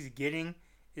number that he's getting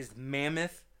is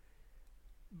mammoth.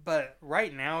 But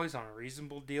right now he's on a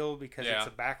reasonable deal because it's a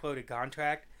backloaded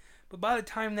contract. But by the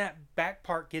time that back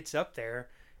part gets up there,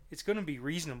 it's going to be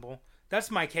reasonable.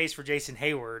 That's my case for Jason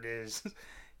Hayward is,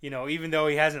 even though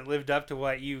he hasn't lived up to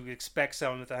what you expect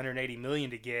someone with $180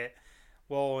 million to get,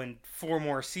 well, in 4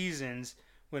 more seasons,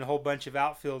 when a whole bunch of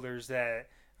outfielders that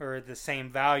are the same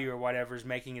value or whatever is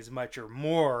making as much or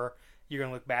more, you're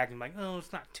going to look back and be like, oh,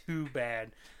 it's not too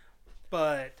bad.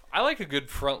 But I like a good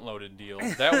front-loaded deal.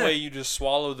 That way you just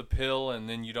swallow the pill and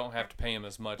then you don't have to pay him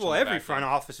as much. Well, every front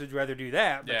office would rather do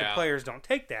that, but the players don't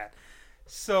take that.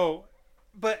 So,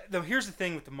 here's the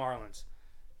thing with the Marlins.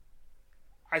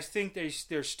 I think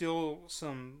there's still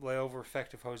some layover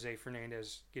effect of Jose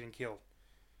Fernandez getting killed.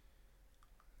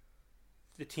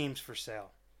 The team's for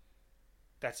sale.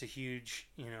 That's a huge,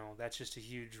 that's just a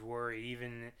huge worry.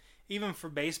 Even for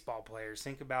baseball players,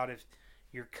 think about if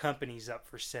your company's up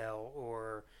for sale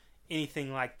or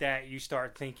anything like that. You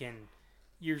start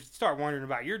wondering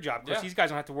about your job. Of course, these guys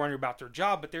don't have to wonder about their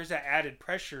job, but there's that added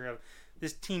pressure of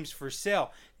this team's for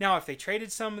sale. Now, if they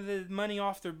traded some of the money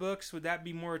off their books, would that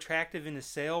be more attractive in a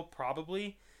sale?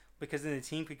 Probably, because then the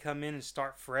team could come in and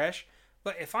start fresh.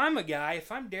 But if I'm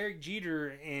Derek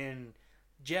Jeter and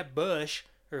Jeb Bush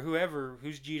or whoever,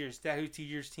 who's Jeter's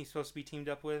team supposed to be teamed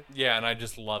up with? Yeah, and I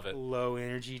just love it. Low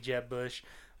energy Jeb Bush.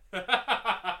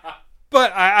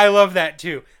 But I love that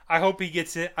too. I hope he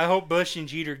gets it. I hope Bush and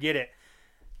Jeter get it.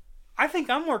 I think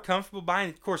I'm more comfortable buying.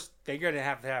 Of course, they're going to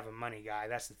have a money guy.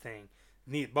 That's the thing.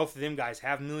 Both of them guys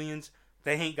have millions.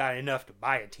 They ain't got enough to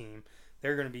buy a team.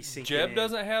 They're going to be sinking Jeb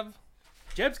doesn't have?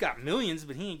 Jeb's got millions,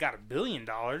 but he ain't got $1 billion.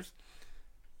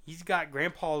 He's got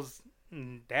grandpa's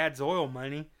and dad's oil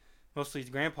money. Mostly his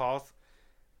grandpa's.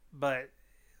 But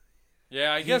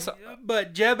yeah, I guess.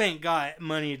 But Jeb ain't got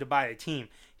money to buy a team.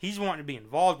 He's wanting to be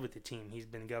involved with the team. He's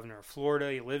been governor of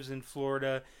Florida. He lives in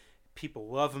Florida. People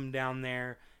love him down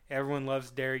there. Everyone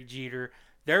loves Derek Jeter.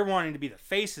 They're wanting to be the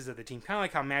faces of the team, kind of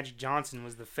like how Magic Johnson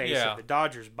was the face of the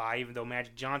Dodgers even though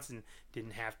Magic Johnson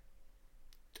didn't have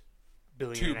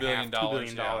 $2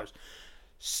 billion.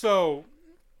 So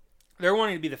they're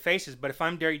wanting to be the faces. But if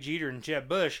I'm Derek Jeter and Jeb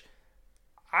Bush,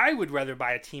 I would rather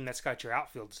buy a team that's got your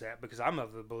outfield set because I'm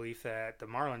of the belief that the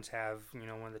Marlins have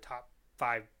one of the top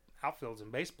 5 outfields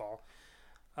in baseball.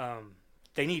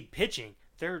 They need pitching.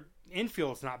 Their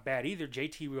infield's not bad either.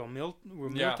 JT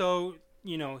Realmuto,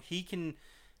 he's can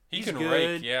good.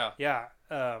 Rake,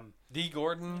 yeah. D.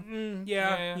 Gordon,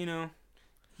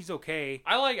 he's okay.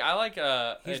 I like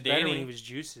he's Danny. Better when he was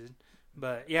juiced.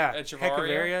 But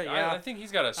Hechavarria, I think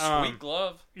he's got a sweet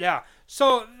glove. Yeah.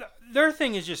 So their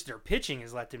thing is just their pitching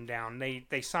has let them down.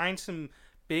 They signed some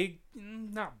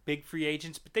not big free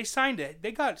agents, but they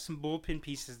got some bullpen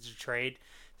pieces to trade.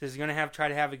 They're going to try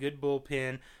to have a good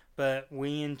bullpen, but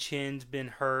Wei Chin's been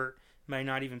hurt, may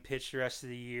not even pitch the rest of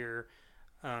the year.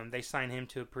 They signed him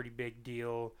to a pretty big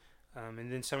deal.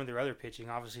 And then some of their other pitching,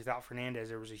 obviously without Fernandez,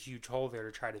 there was a huge hole there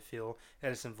to try to fill.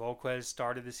 Edison Volquez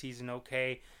started the season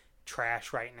okay.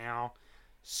 Trash right now.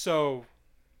 So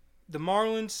the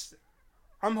Marlins,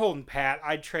 I'm holding pat.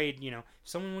 I'd trade, if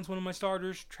someone wants one of my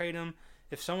starters, trade them.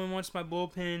 If someone wants my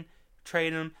bullpen,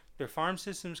 trade them. Their farm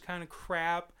system's kind of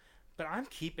crap, but I'm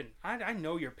keeping. I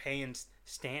know you're paying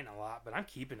Stanton a lot, but I'm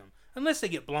keeping them unless they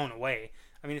get blown away.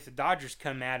 I mean, if the Dodgers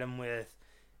come at them with,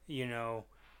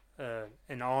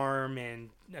 an arm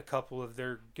and a couple of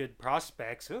their good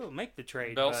prospects, make the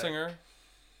trade. Belsinger.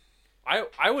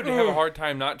 I would have a hard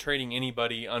time not trading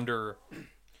anybody under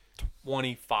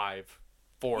 25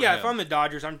 for him. Yeah, if I'm the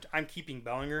Dodgers, I'm keeping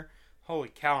Bellinger. Holy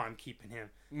cow, I'm keeping him.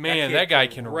 Man, that guy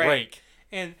can rake.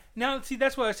 And now, see,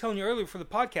 that's what I was telling you earlier for the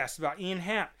podcast about Ian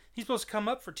Happ. He's supposed to come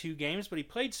up for 2 games, but he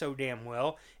played so damn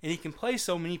well, and he can play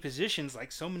so many positions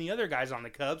like so many other guys on the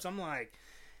Cubs. I'm like,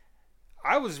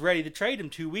 I was ready to trade him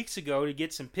 2 weeks ago to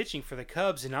get some pitching for the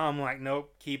Cubs, and now I'm like,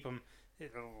 nope, keep him.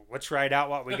 Let's ride out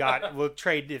what we got. We'll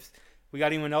trade if we got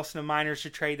anyone else in the minors to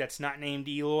trade that's not named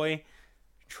Eloy.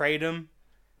 Trade him.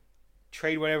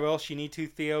 Trade whatever else you need to,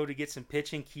 Theo, to get some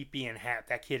pitching. Keep Ian Happ.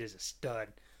 That kid is a stud.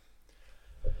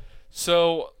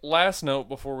 So, last note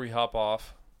before we hop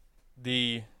off,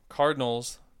 the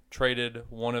Cardinals traded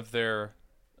one of their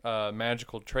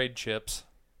magical trade chips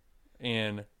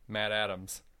in Matt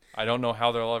Adams. I don't know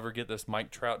how they'll ever get this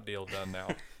Mike Trout deal done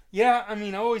now. Yeah, I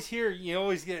mean, I always hear,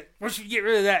 once you get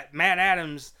rid of that Matt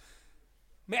Adams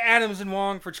and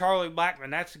Wong for Charlie Blackmon,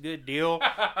 that's a good deal.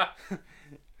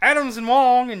 Adams and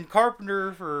Wong and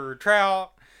Carpenter for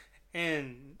Trout.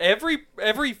 And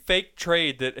every fake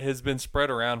trade that has been spread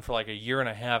around for like a year and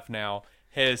a half now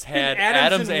has had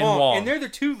Adams and Wong. And they're the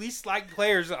 2 least liked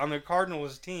players on the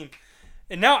Cardinals team.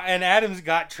 And Adams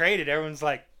got traded. Everyone's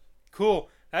like, cool.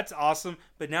 That's awesome.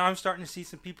 But now I'm starting to see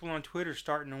some people on Twitter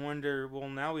starting to wonder, well,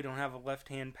 now we don't have a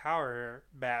left-hand power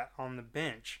bat on the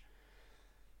bench.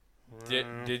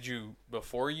 Did you,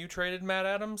 before you traded Matt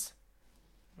Adams?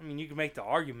 I mean, you can make the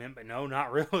argument, but no,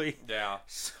 not really. Yeah.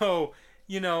 So,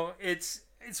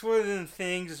 it's one of the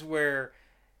things where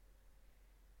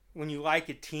when you like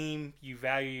a team, you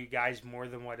value your guys more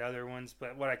than what other ones.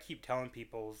 But what I keep telling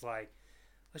people is like,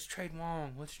 let's trade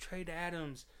Wong. Let's trade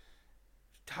Adams.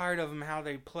 Tired of them how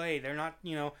they play. They're not,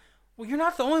 well, you're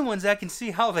not the only ones that can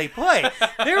see how they play.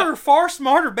 There are far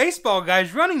smarter baseball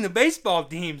guys running the baseball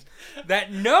teams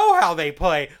that know how they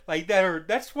play. Like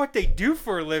that's what they do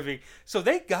for a living. So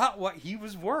they got what he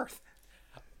was worth.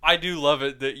 I do love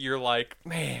it that you're like,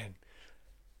 man,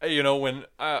 when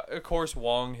of course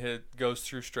Wong goes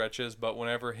through stretches, but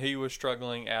whenever he was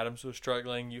struggling, Adams was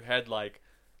struggling. You had like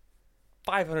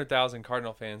 500,000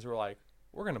 Cardinal fans who were like,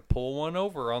 we're going to pull one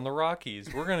over on the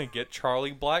Rockies. We're going to get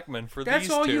Charlie Blackmon for these two. That's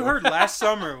all you heard last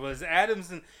summer was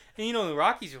Adams. And the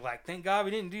Rockies are like, thank God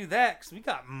we didn't do that because we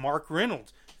got Mark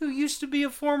Reynolds, who used to be a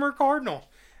former Cardinal.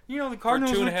 The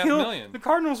Cardinals for $2.5 million. The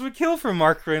Cardinals would kill for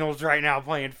Mark Reynolds right now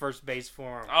playing first base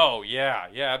for him. Oh, yeah,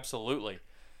 absolutely.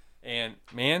 And,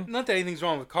 man. Not that anything's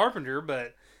wrong with Carpenter,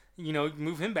 but,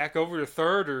 move him back over to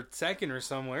third or second or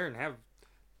somewhere and have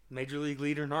Major League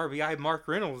leader and RBI Mark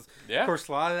Reynolds. Yeah. Of course,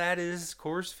 a lot of that is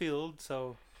Coors Field,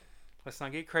 so let's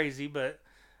not get crazy. But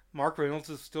Mark Reynolds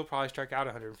will still probably strike out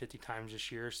 150 times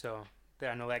this year, so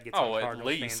I know that gets on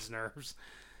Cardinals fans' nerves.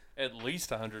 At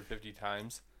least 150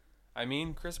 times. I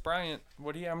mean, Chris Bryant,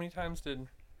 how many times did...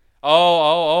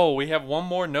 Oh, we have one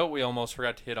more note we almost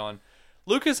forgot to hit on.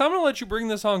 Lucas, I'm going to let you bring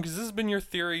this on because this has been your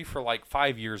theory for like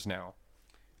 5 years now.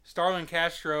 Starlin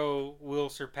Castro will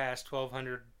surpass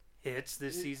 1,200 hits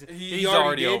this season. He's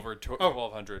already over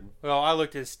 1,200. Well, I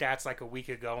looked at his stats like a week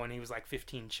ago, and he was like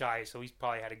 15 shy, so he's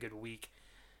probably had a good week,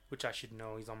 which I should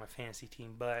know. He's on my fantasy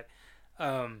team. But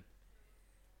I've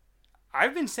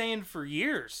been saying for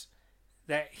years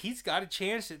that he's got a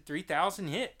chance at 3,000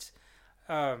 hits.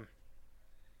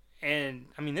 And,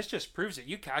 I mean, this just proves it.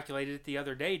 You calculated it the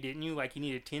other day, didn't you? Like, he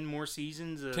needed 10 more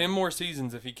seasons. 10 more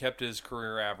seasons if he kept his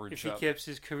career average If he keeps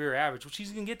his career average, which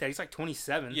he's going to get that. He's like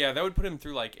 27. Yeah, that would put him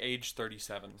through, like, age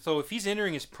 37. So if he's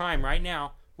entering his prime right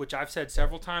now, which I've said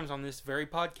several times on this very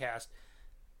podcast,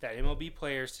 that MLB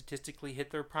players statistically hit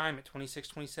their prime at 26,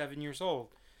 27 years old.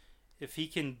 If he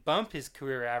can bump his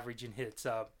career average in hits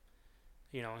up,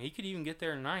 he could even get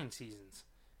there in 9 seasons.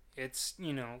 It's,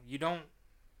 you don't...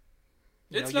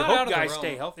 It's you not hope out of the guys realm.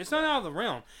 stay healthy. It's not out of the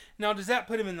realm. Now, does that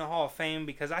put him in the Hall of Fame?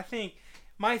 Because I think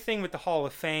my thing with the Hall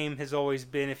of Fame has always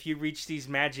been if you reach these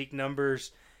magic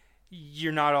numbers,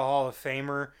 you're not a Hall of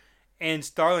Famer. And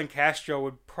Starlin Castro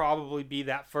would probably be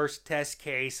that first test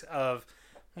case of,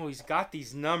 well, he's got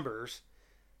these numbers,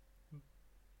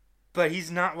 but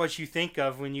he's not what you think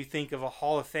of when you think of a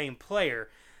Hall of Fame player.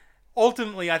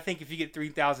 Ultimately, I think if you get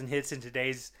 3,000 hits in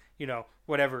today's,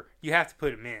 whatever, you have to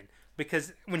put him in.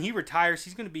 Because when he retires,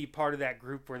 he's going to be part of that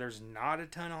group where there's not a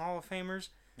ton of Hall of Famers.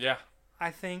 Yeah. I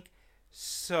think.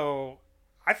 So,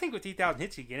 I think with 3,000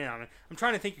 hits, he get in on it. I'm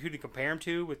trying to think who to compare him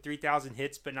to with 3,000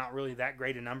 hits, but not really that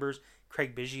great of numbers.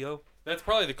 Craig Biggio. That's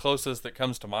probably the closest that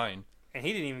comes to mind. And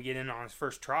he didn't even get in on his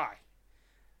first try.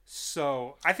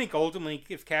 So, I think ultimately,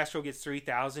 if Castro gets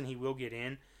 3,000, he will get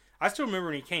in. I still remember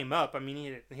when he came up. I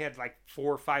mean, he had like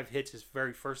 4 or 5 hits his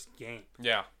very first game.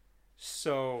 Yeah.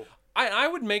 So... I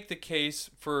would make the case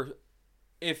for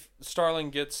if Starling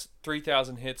gets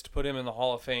 3,000 hits to put him in the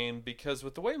Hall of Fame because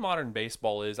with the way modern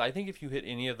baseball is, I think if you hit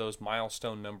any of those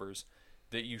milestone numbers,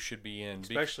 that you should be in.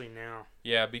 Especially now.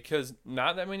 Yeah, because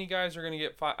not that many guys are going to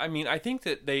get fired. I mean, I think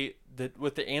that that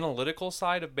with the analytical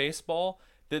side of baseball,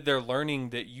 that they're learning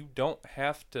that you don't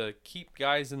have to keep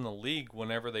guys in the league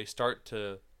whenever they start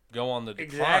to go on the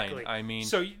decline. Exactly. I mean,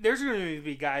 so there's going to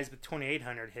be guys with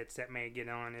 2,800 hits that may get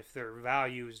on if their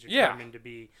value is determined to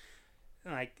be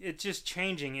like it's just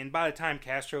changing. And by the time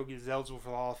Castro gets eligible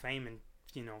for the Hall of Fame in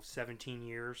 17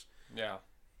 years, yeah,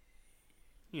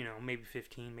 maybe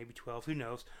 15, maybe 12, who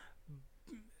knows?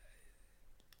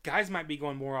 Guys might be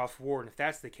going more off WAR, and if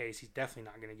that's the case, he's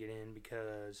definitely not going to get in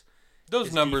because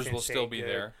those numbers will still be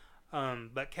there.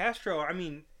 But Castro, I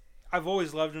mean, I've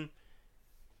always loved him.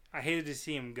 I hated to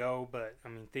see him go, but, I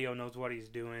mean, Theo knows what he's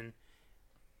doing.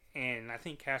 And I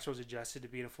think Castro's adjusted to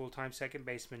being a full-time second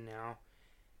baseman now.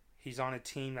 He's on a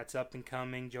team that's up and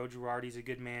coming. Joe Girardi's a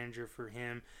good manager for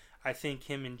him. I think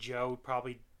him and Joe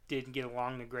probably didn't get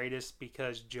along the greatest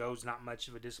because Joe's not much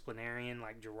of a disciplinarian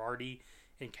like Girardi.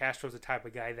 And Castro's the type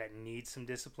of guy that needs some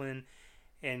discipline.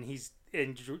 And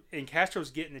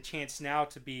Castro's getting the chance now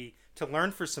to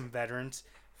learn for some veterans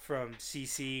from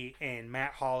CC and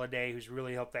Matt Holliday, who's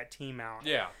really helped that team out.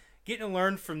 Yeah. Getting to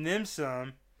learn from them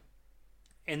some,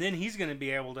 and then he's going to be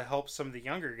able to help some of the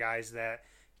younger guys that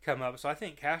come up. So I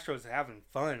think Castro's having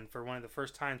fun for one of the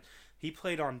first times. He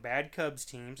played on bad Cubs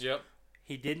teams. Yep.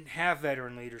 He didn't have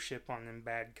veteran leadership on them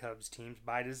bad Cubs teams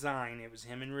by design. It was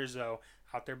him and Rizzo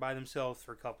out there by themselves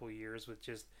for a couple of years with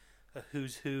just a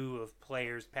who's who of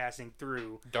players passing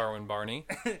through. Darwin Barney,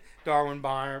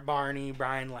 Barney,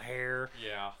 Brian LaHare.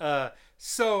 Yeah.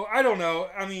 So, I don't know.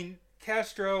 I mean,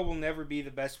 Castro will never be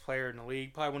the best player in the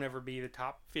league. Probably will never be the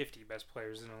top 50 best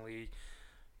players in the league.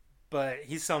 But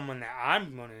he's someone that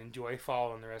I'm going to enjoy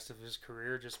following the rest of his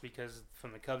career just because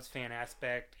from the Cubs fan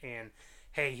aspect. And,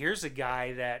 hey, here's a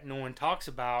guy that no one talks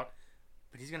about,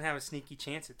 but he's going to have a sneaky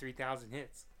chance at 3,000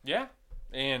 hits. Yeah.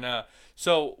 And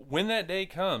so when that day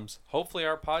comes, hopefully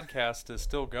our podcast is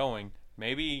still going.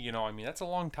 Maybe, that's a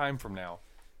long time from now.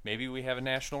 Maybe we have a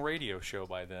national radio show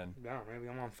by then. Yeah, maybe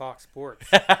I'm on Fox Sports.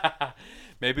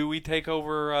 Maybe we take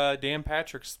over Dan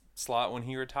Patrick's slot when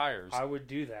he retires. I would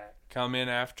do that. Come in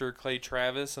after Clay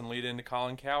Travis and lead into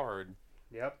Colin Cowherd.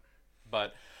 Yep.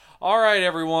 But, all right,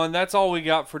 everyone, that's all we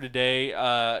got for today.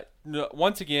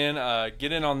 Once again,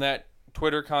 get in on that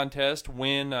Twitter contest,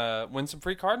 win some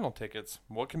free Cardinal tickets.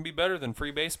 What can be better than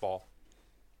free baseball?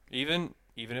 Even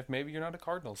if maybe you're not a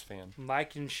Cardinals fan.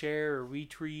 Like and share or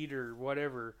retweet or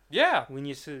whatever. Yeah. Win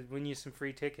you some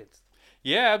free tickets.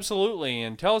 Yeah, absolutely.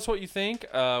 And tell us what you think.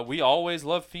 We always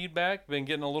love feedback. Been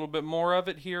getting a little bit more of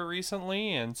it here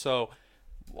recently. And so,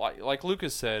 like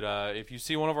Lucas said, if you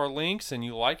see one of our links and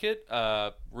you like it,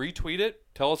 retweet it.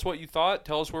 Tell us what you thought.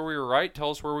 Tell us where we were right. Tell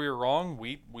us where we were wrong.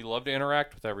 We love to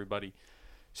interact with everybody.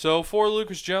 So for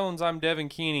Lucas Jones, I'm Devin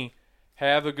Keeney.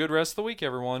 Have a good rest of the week,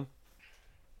 everyone.